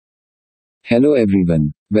Hello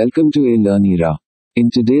everyone. Welcome to ELearnEra. In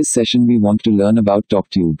today's session we want to learn about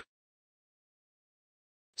TalkTube.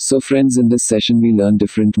 So friends, in this session we learn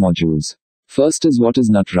different modules. First is what is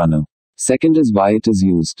NutRunner. Second is why it is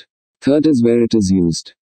used. Third is where it is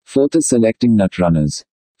used. Fourth is selecting NutRunners.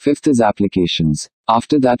 Fifth is applications.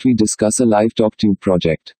 After that we discuss a live TalkTube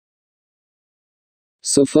project.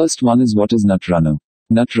 So first one is what is NutRunner.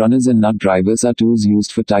 Nut runners and nut drivers are tools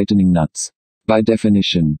used for tightening nuts. By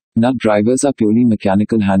definition, nut drivers are purely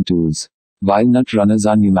mechanical hand tools, while nut runners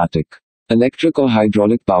are pneumatic, electric or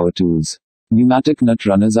hydraulic power tools. Pneumatic nut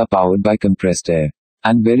runners are powered by compressed air,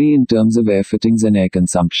 and vary in terms of air fittings and air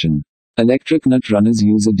consumption. Electric nut runners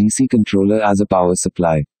use a DC controller as a power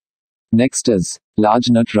supply. Next is, large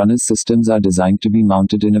nut runners systems are designed to be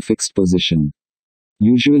mounted in a fixed position,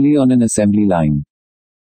 usually on an assembly line.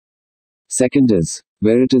 Second is,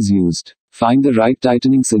 where it is used. Find the right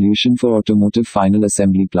tightening solution for automotive final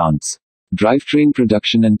assembly plants, drivetrain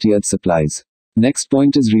production and tiered supplies. Next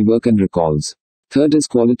point is rework and recalls. Third is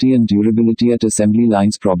quality and durability at assembly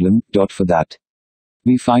lines problem. For that,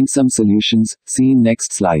 we find some solutions, see in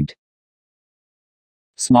next slide.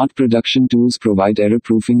 Smart production tools provide error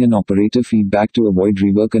proofing and operator feedback to avoid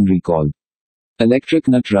rework and recall. Electric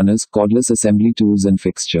nut runners, cordless assembly tools and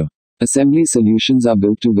fixture. Assembly solutions are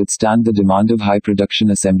built to withstand the demand of high production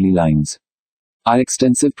assembly lines. Our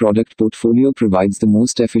extensive product portfolio provides the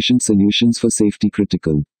most efficient solutions for safety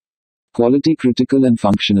critical, quality critical and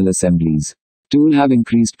functional assemblies. Tool have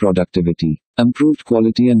increased productivity, improved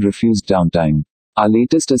quality and refused downtime. Our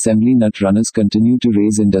latest assembly nut runners continue to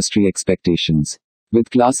raise industry expectations, with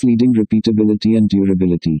class-leading repeatability and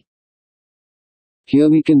durability. Here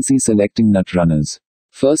we can see selecting nut runners.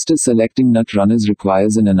 First is selecting nut runners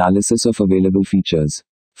requires an analysis of available features.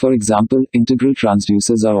 For example, integral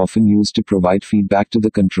transducers are often used to provide feedback to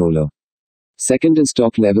the controller. Second is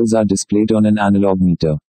torque levels are displayed on an analog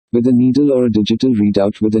meter, with a needle or a digital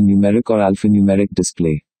readout with a numeric or alphanumeric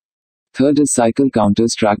display. Third is cycle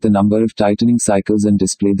counters track the number of tightening cycles and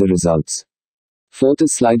display the results. Fourth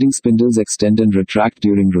is sliding spindles extend and retract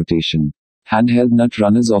during rotation. Handheld nut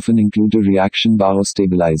runners often include a reaction bar or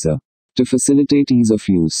stabilizer to facilitate ease of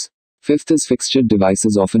use. Fifth is fixtured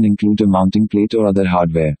devices often include a mounting plate or other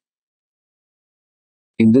hardware.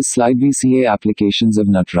 In this slide we see applications of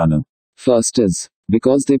nut runner. First is,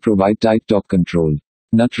 because they provide tight torque control.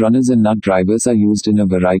 Nut runners and nut drivers are used in a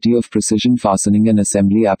variety of precision fastening and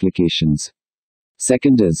assembly applications.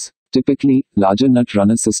 Second is, typically, larger nut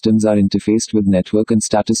runner systems are interfaced with network and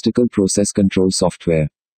statistical process control software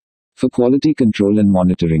for quality control and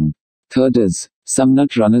monitoring. Third is, some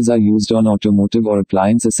nut runners are used on automotive or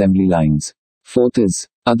appliance assembly lines. Fourth is,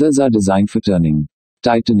 others are designed for turning,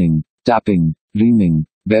 tightening, tapping, reaming,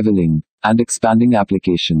 beveling, and expanding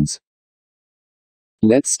applications.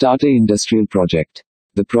 Let's start an industrial project.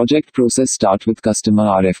 The project process starts with customer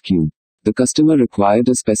RFQ. The customer required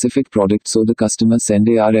a specific product, so the customer send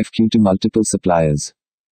a RFQ to multiple suppliers.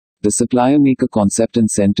 The supplier make a concept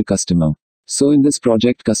and send to customer. So in this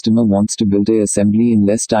project customer wants to build a assembly in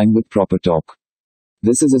less time with proper torque.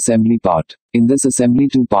 This is assembly part. In this assembly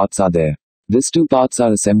two parts are there. These two parts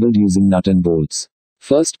are assembled using nut and bolts.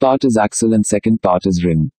 First part is axle and second part is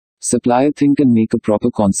rim. Supplier think and make a proper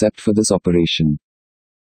concept for this operation.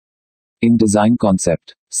 In design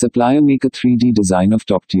concept, supplier make a 3D design of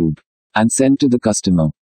TalkTube and send to the customer.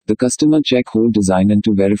 The customer check whole design and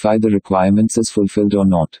to verify the requirements is fulfilled or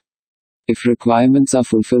not. If requirements are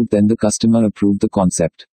fulfilled then the customer approve the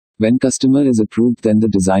concept. When customer is approved then the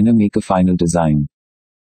designer make a final design.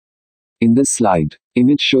 In this slide,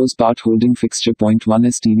 image shows part holding fixture. Point 1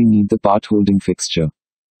 is we need the part holding fixture.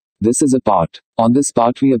 This is a part. On this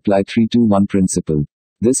part we apply 3-2-1 principle.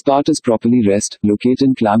 This part is properly rest, locate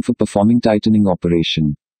and clamp for performing tightening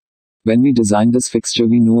operation. When we design this fixture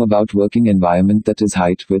we know about working environment, that is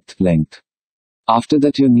height, width, length. After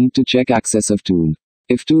that you need to check access of tool.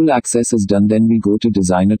 If tool access is done then we go to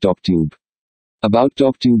design a TalkTube. About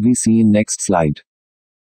TalkTube we see in next slide.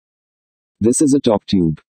 This is a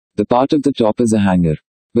TalkTube. The part of the top is a hanger.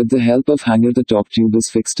 With the help of hanger the TalkTube is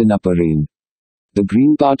fixed in upper rail. The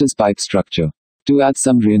green part is pipe structure. To add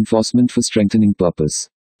some reinforcement for strengthening purpose.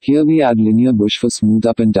 Here we add linear bush for smooth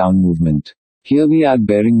up and down movement. Here we add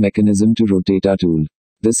bearing mechanism to rotate our tool.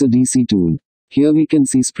 This a DC tool. Here we can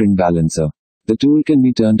see spring balancer. The tool can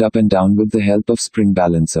be turned up and down with the help of spring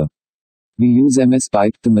balancer. We use MS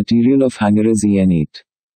pipe, the material of hanger is EN8.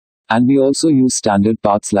 And we also use standard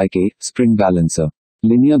parts like a spring balancer,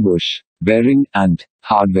 linear bush, bearing, and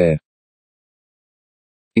hardware.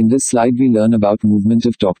 In this slide we learn about movement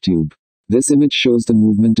of TalkTube. This image shows the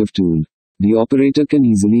movement of tool. The operator can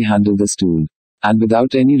easily handle this tool. and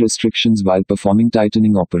without any restrictions while performing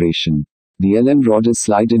tightening operation. The LM rod is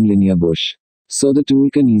slide in linear bush, so the tool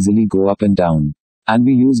can easily go up and down. And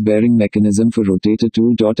we use bearing mechanism for rotator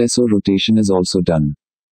tool. So rotation is also done.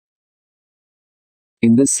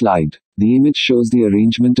 In this slide, the image shows the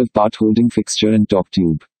arrangement of part holding fixture and torque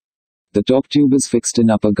tube. The torque tube is fixed in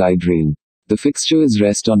upper guide rail. The fixture is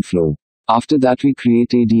rest on floor. After that we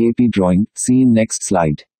create a DAP drawing, see in next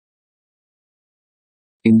slide.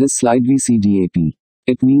 In this slide we see DAP.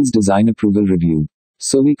 It means Design Approval Review.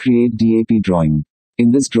 So we create DAP drawing.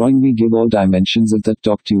 In this drawing we give all dimensions of the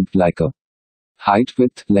torque tube like a height,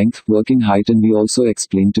 width, length, working height, and we also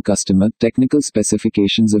explain to customer technical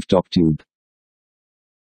specifications of torque tube.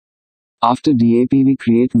 After DAP we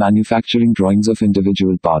create manufacturing drawings of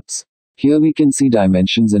individual parts. Here we can see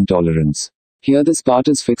dimensions and tolerance. Here this part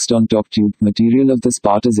is fixed on torque tube, material of this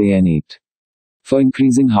part is AN8. For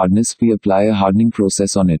increasing hardness we apply a hardening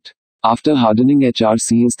process on it. After hardening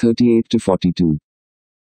HRC is 38 to 42.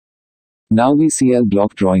 Now we see L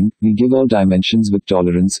block drawing, we give all dimensions with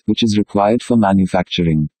tolerance, which is required for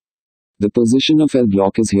manufacturing. The position of L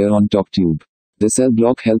block is here on torque tube. This L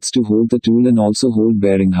block helps to hold the tool and also hold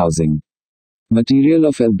bearing housing. Material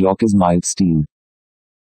of L block is mild steel.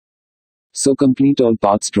 So complete all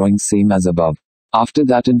parts drawings same as above. After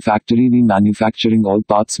that in factory we manufacturing all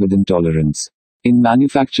parts within tolerance. In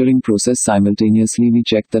manufacturing process simultaneously we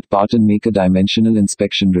check that part and make a dimensional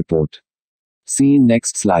inspection report. See in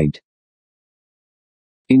next slide.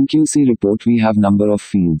 In QC report we have number of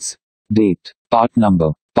fields. Date, part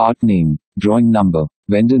number, part name, drawing number,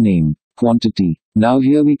 vendor name, quantity. Now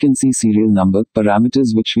here we can see serial number,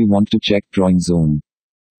 parameters which we want to check, drawing zone.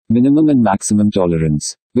 Minimum and maximum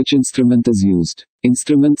tolerance. Which instrument is used.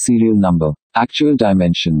 Instrument serial number. Actual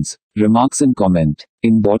dimensions. Remarks and comment.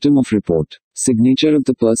 In bottom of report. Signature of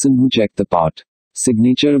the person who checked the part.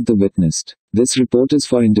 Signature of the witnessed. This report is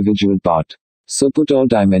for individual part. So put all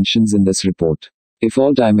dimensions in this report. If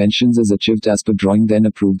all dimensions is achieved as per drawing, then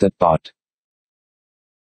approve that part.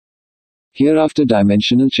 Hereafter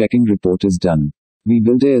dimensional checking report is done. We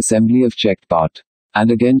build a assembly of checked part. And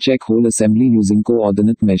again check whole assembly using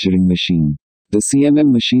coordinate measuring machine. The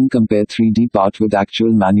CMM machine compare 3D part with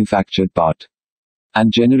actual manufactured part.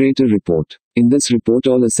 And generate a report. In this report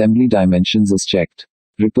all assembly dimensions is checked.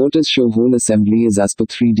 Report is show whole assembly is as per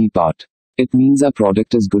 3D part. It means our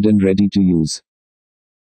product is good and ready to use.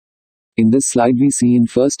 In this slide we see in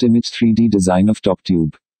first image 3D design of torque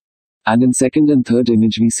tube. And in second and third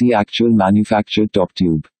image we see actual manufactured torque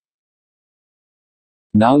tube.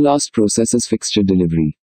 Now last process is fixture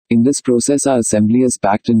delivery. In this process our assembly is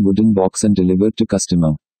packed in wooden box and delivered to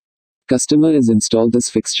customer. Customer is installed this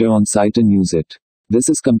fixture on site and use it. This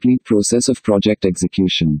is complete process of project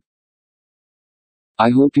execution. I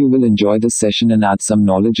hope you will enjoy this session and add some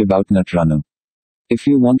knowledge about Nutrunner. If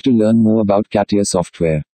you want to learn more about CATIA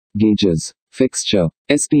software, gauges, fixture,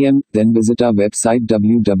 SPM, then visit our website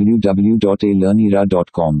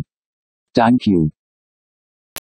www.ELearnEra.com. Thank you.